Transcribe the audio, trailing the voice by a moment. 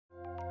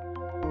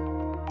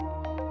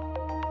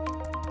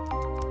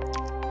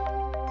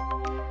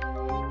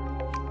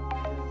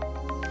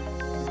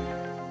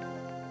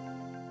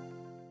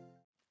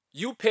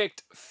you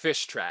picked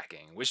fish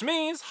tracking, which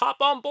means hop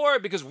on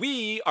board because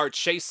we are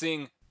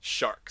chasing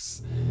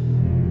sharks.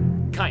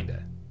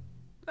 Kinda.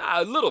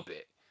 A little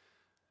bit.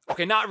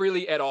 Okay, not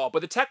really at all, but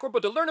the tech we're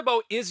about to learn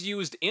about is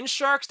used in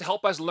sharks to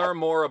help us learn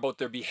more about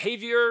their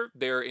behavior,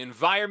 their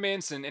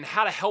environments, and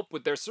how to help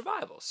with their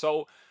survival.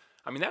 So,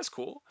 I mean, that's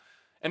cool.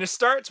 And it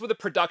starts with the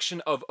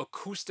production of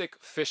acoustic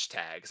fish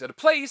tags at a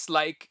place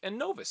like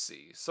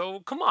Innovasea.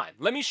 So come on,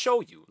 let me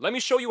show you. Let me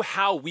show you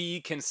how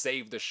we can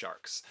save the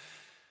sharks.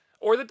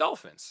 Or the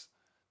dolphins.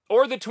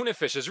 Or the tuna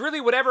fishes. Really,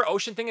 whatever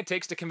ocean thing it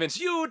takes to convince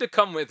you to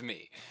come with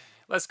me.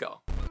 Let's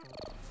go.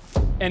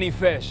 Any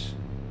fish,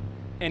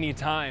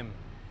 anytime,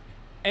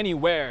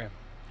 anywhere.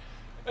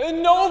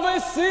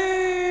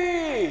 Innovasea!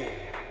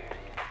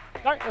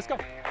 All right, let's go.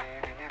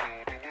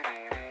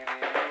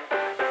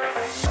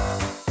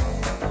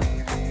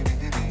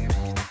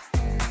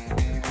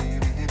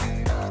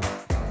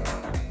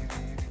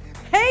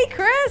 Hey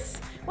Chris,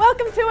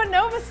 welcome to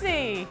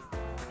Innovasea.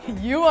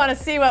 You want to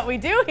see what we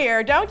do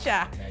here, don't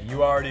ya? Yeah,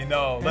 you already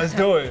know. Let's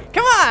do it.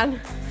 Come on.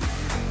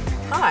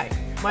 Hi,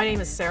 my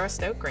name is Sarah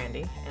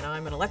Stokes-Grandy, and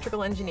I'm an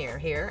electrical engineer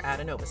here at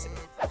Innovasea.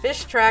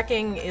 Fish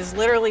tracking is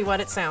literally what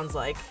it sounds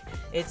like.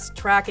 It's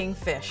tracking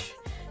fish.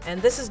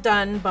 And this is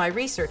done by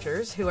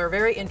researchers who are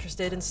very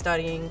interested in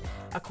studying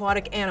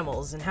aquatic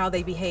animals and how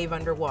they behave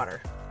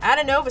underwater. At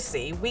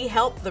Innovasea, we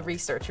help the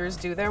researchers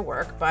do their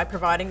work by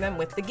providing them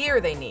with the gear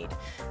they need.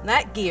 And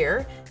that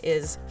gear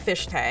is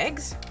fish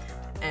tags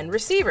and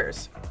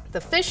receivers. The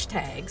fish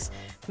tags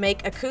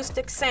make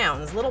acoustic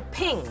sounds, little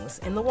pings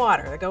in the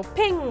water. They go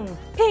ping,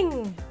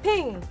 ping,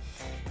 ping.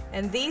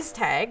 And these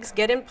tags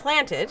get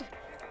implanted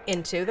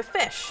into the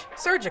fish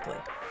surgically.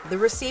 The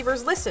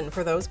receivers listen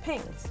for those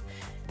pings.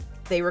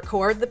 They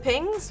record the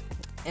pings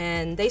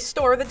and they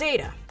store the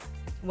data.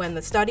 When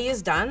the study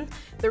is done,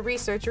 the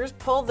researchers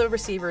pull the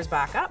receivers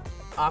back up,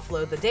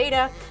 offload the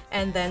data,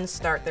 and then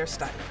start their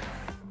study.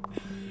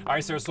 All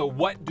right, sir, so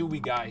what do we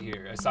got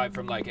here, aside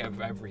from like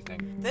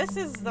everything? This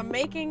is the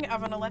making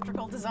of an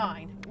electrical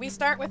design. We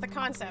start with a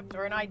concept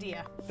or an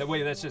idea.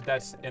 Wait, that's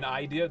an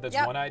idea? That's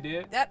Yep. one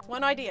idea? That's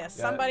one idea.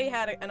 Somebody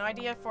had an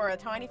idea for a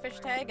tiny fish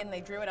tag and they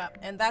drew it up.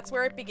 And that's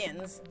where it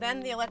begins. Then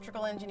the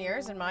electrical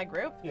engineers in my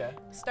group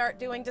start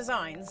doing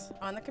designs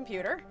on the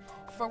computer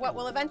for what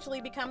will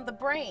eventually become the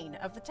brain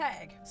of the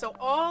tag. So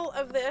all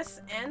of this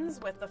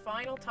ends with the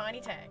final tiny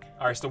tag.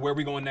 All right, so where are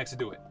we going next to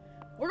do it?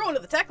 We're going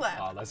to the tech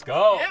lab. Let's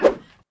go. Yeah.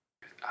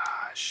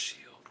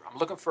 Shield room. I'm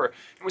looking for,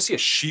 you want to see a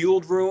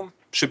shield room?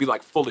 Should be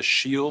like full of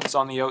shields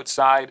on the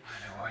outside.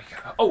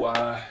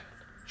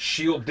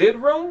 Shielded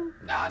room?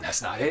 Nah,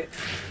 that's not it.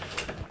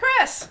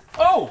 Chris!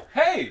 Oh,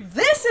 hey!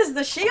 This is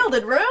the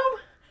shielded room.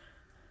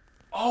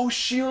 Oh,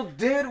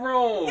 shielded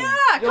room. Yeah,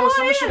 Yo, come on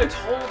someone in. should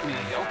have told me.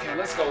 Okay,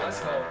 let's go, let's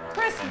go.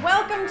 Chris,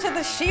 welcome to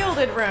the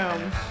shielded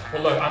room.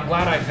 Well, look, I'm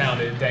glad I found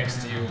it, thanks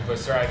to you. But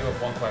sir, I do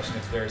have one question.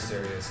 It's very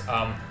serious.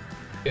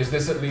 Is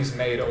this at least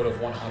made out of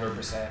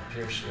 100%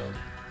 pure shield?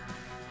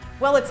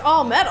 Well, it's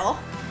all metal.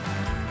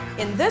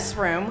 In this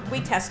room,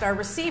 we test our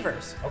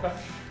receivers. Okay.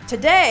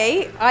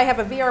 Today, I have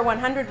a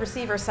VR100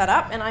 receiver set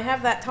up, and I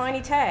have that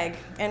tiny tag,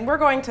 and we're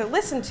going to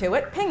listen to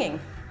it pinging.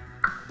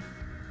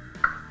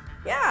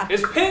 Yeah.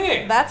 It's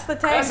pinging! That's the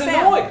tag That's sound.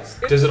 a noise!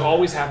 Does it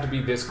always have to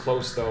be this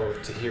close, though,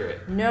 to hear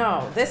it?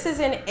 No, this is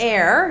in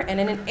air, and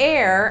in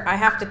air, I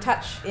have to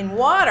touch. In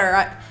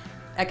water,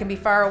 I can be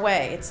far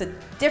away. It's a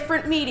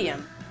different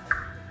medium.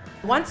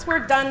 Once we're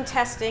done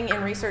testing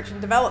in research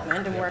and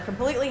development and we're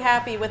completely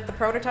happy with the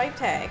prototype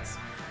tags,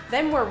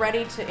 then we're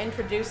ready to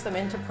introduce them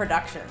into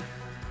production.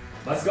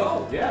 Let's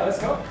go. Yeah, let's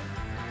go.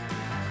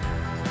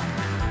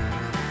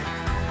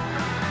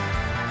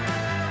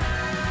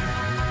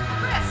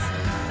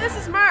 Chris, this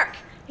is Mark.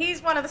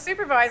 He's one of the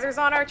supervisors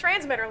on our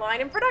transmitter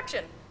line in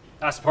production.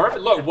 That's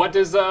perfect. Look, what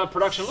does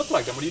production look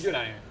like then? What do you do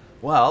down here?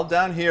 Well,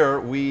 down here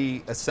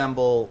we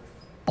assemble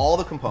all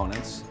the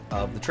components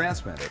of the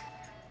transmitter.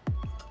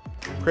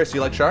 Chris, you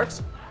like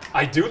sharks?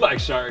 I do like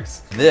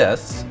sharks.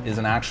 This is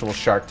an actual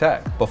shark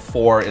tag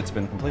before it's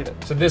been completed.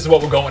 So this is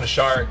what will go in a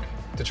shark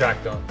to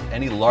track them.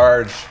 Any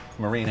large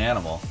marine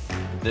animal.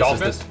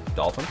 Dolphins?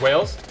 Dolphins?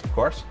 Whales? Of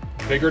course.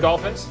 Bigger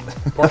dolphins?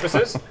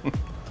 Porpoises?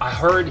 I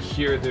heard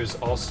here there's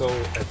also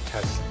a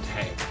test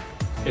tank.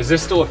 Is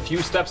this still a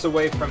few steps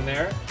away from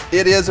there?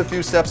 It is a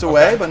few steps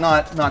away, but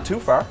not too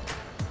far.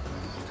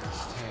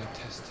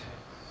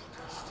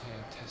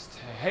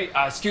 Hey,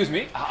 excuse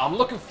me. I'm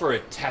looking for a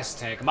test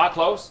tank. Am I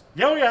close?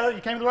 Yo, yeah, you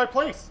came to the right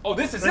place. Oh,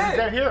 this is This it? is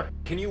right here.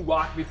 Can you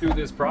walk me through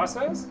this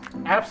process?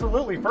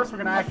 Absolutely. First, we're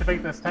going to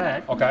activate this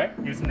tag. Okay.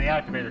 Using the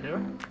activator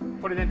here.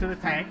 Put it into the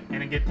tank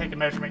and then take a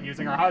measurement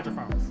using our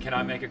hydrophones. Can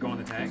I make it go in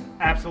the tank?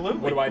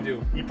 Absolutely. What do I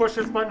do? You push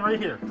this button right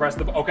here. Press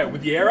the, okay,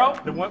 with the arrow?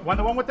 The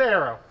one with the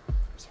arrow. I'm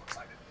so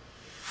excited.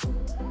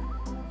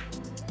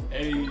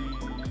 Hey.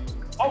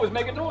 Oh, it's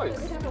making noise.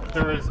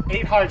 There is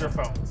 8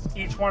 hydrophones.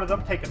 Each one of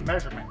them take a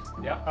measurement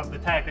Yeah. of the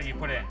tag that you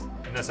put in.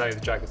 And that's how you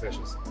track the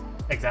fishes.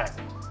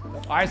 Exactly.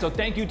 All right, so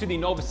thank you to the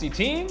Innovasea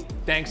team.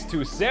 Thanks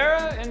to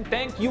Sarah, and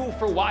thank you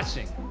for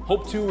watching.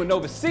 Hope to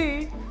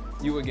Innovasea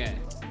you again.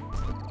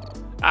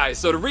 Alright,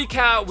 so to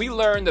recap, we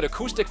learned that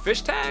acoustic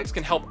fish tags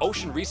can help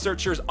ocean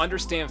researchers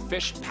understand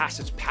fish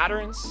passage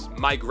patterns,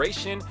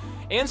 migration,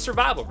 and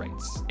survival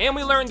rates. And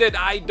we learned that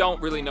I don't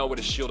really know what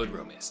a shielded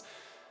room is.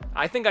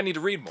 I think I need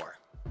to read more.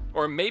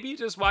 Or maybe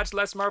just watch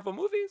less Marvel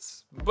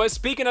movies? But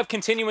speaking of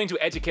continuing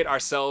to educate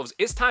ourselves,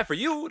 it's time for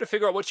you to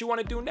figure out what you want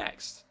to do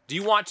next. Do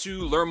you want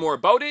to learn more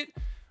about it?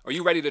 Or are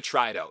you ready to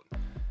try it out?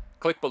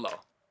 Click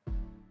below.